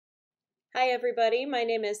Hi, everybody. My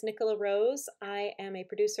name is Nicola Rose. I am a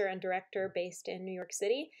producer and director based in New York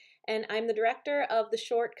City, and I'm the director of the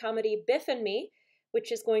short comedy Biff and Me,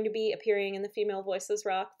 which is going to be appearing in the Female Voices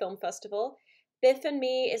Rock Film Festival. Biff and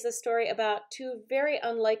Me is a story about two very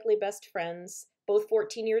unlikely best friends, both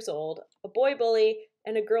 14 years old, a boy bully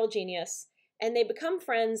and a girl genius, and they become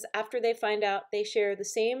friends after they find out they share the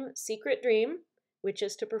same secret dream, which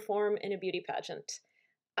is to perform in a beauty pageant.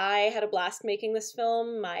 I had a blast making this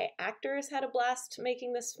film. My actors had a blast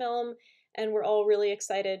making this film, and we're all really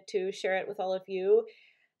excited to share it with all of you.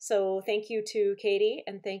 So thank you to Katie,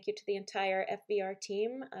 and thank you to the entire FVR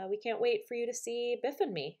team. We can't wait for you to see Biff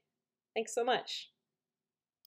and Me. Thanks so much.